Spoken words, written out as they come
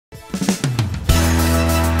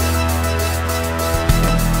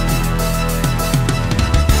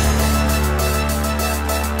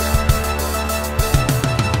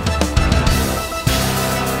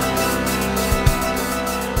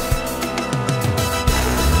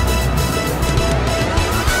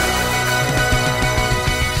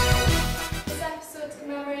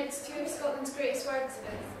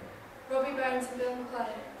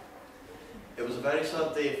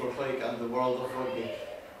the world of rugby.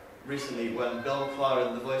 Recently, when Bill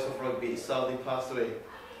McLaren, the voice of rugby, sadly passed away,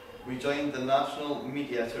 we joined the national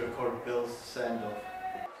media to record Bill's send-off.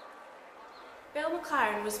 Bill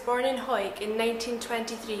McLaren was born in Hawick in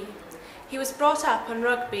 1923. He was brought up on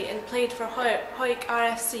rugby and played for Hawick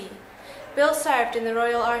RFC. Bill served in the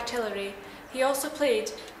Royal Artillery. He also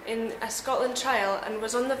played in a Scotland trial and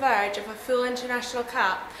was on the verge of a full international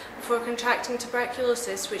cap before contracting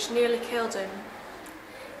tuberculosis, which nearly killed him.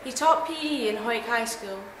 He taught PE in Hawick High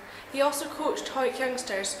School. He also coached Hawick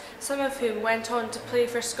youngsters, some of whom went on to play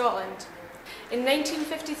for Scotland. In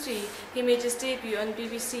 1953, he made his debut on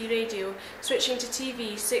BBC Radio, switching to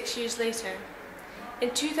TV 6 years later. In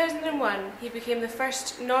 2001, he became the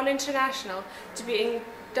first non-international to be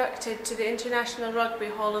inducted to the International Rugby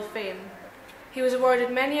Hall of Fame. He was awarded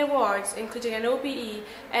many awards, including an OBE,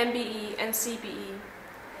 MBE and CBE.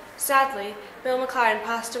 Sadly, Bill McLaren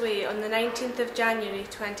passed away on the 19th of January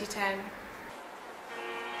 2010.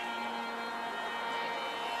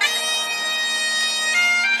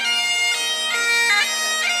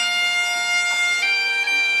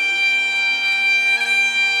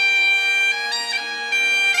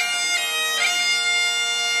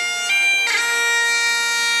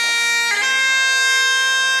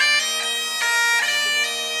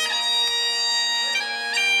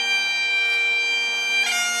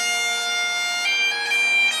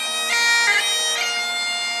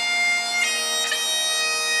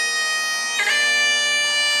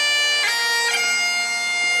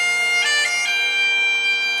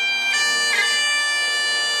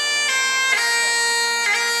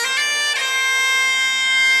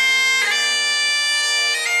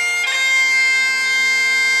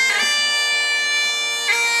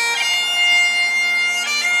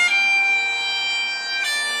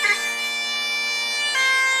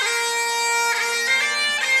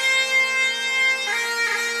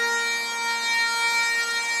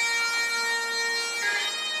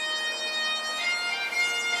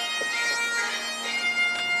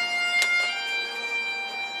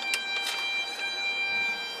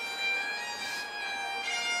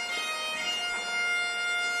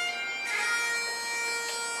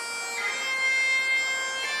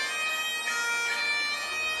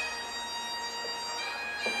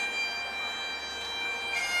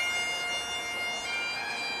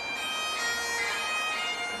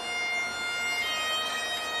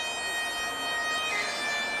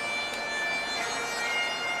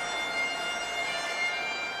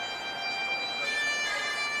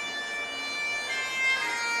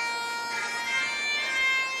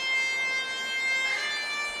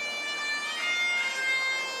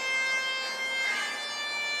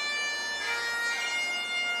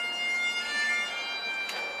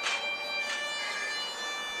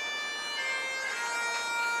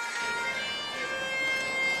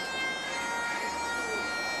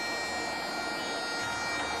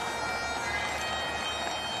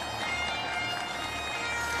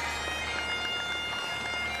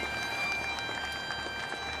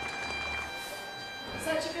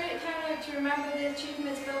 Such a great turnout to remember the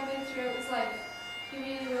achievements Bill made throughout his life. He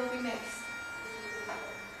really will be missed.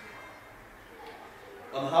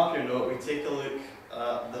 On a happier note, we take a look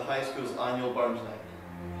at the high school's annual Burns Night.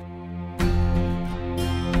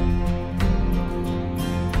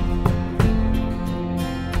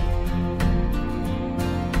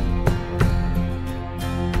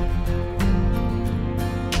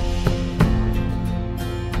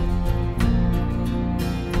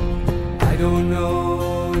 I don't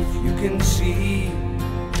know if you can see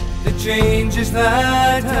the changes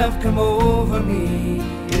that have come over me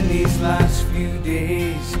in these last few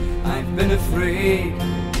days. I've been afraid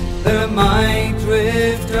that I might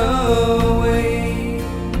drift away,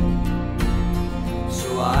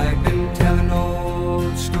 so I've been telling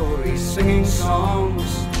old stories, singing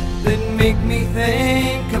songs that make me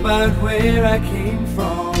think about where I came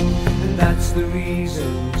from, and that's the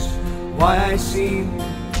reasons why I seem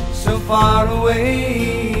so far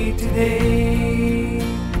away today.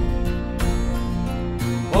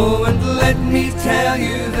 Oh, and let me tell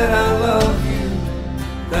you that I love you,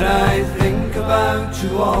 that I think about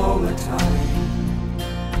you all the time.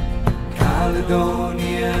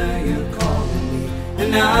 Caledonia, you're calling me,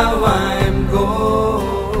 and now I'm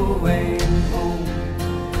going home.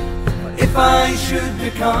 But if I should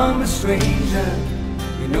become a stranger,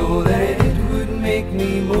 you know that it would make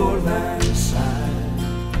me more than sad.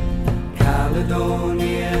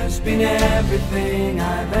 Caledonia's been everything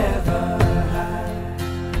I've ever had.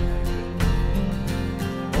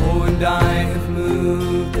 Oh, and I have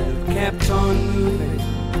moved and kept on moving,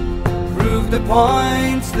 proved the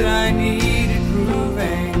points that I needed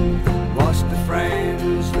proving, lost the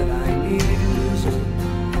friends that I needed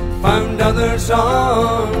found others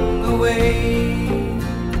on the way.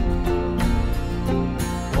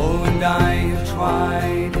 Oh, and I have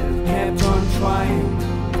tried and kept on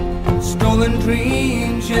trying. Stolen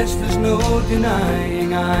dreams, yes, there's no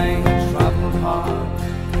denying. I have traveled hard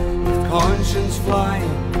with conscience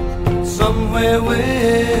flying somewhere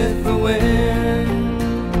with the wind.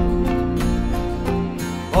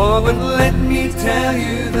 Oh, but let me tell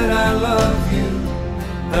you that I love you,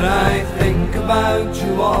 that I think about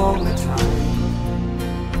you all the time.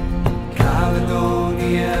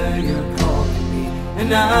 Caledonia, you're calling me, and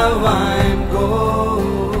now I'm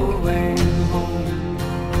going home.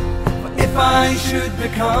 But if I should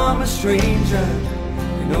become a stranger,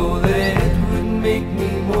 you know that it would make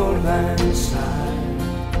me more than sad.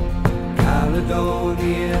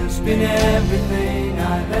 Caledonia's been everything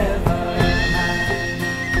I've ever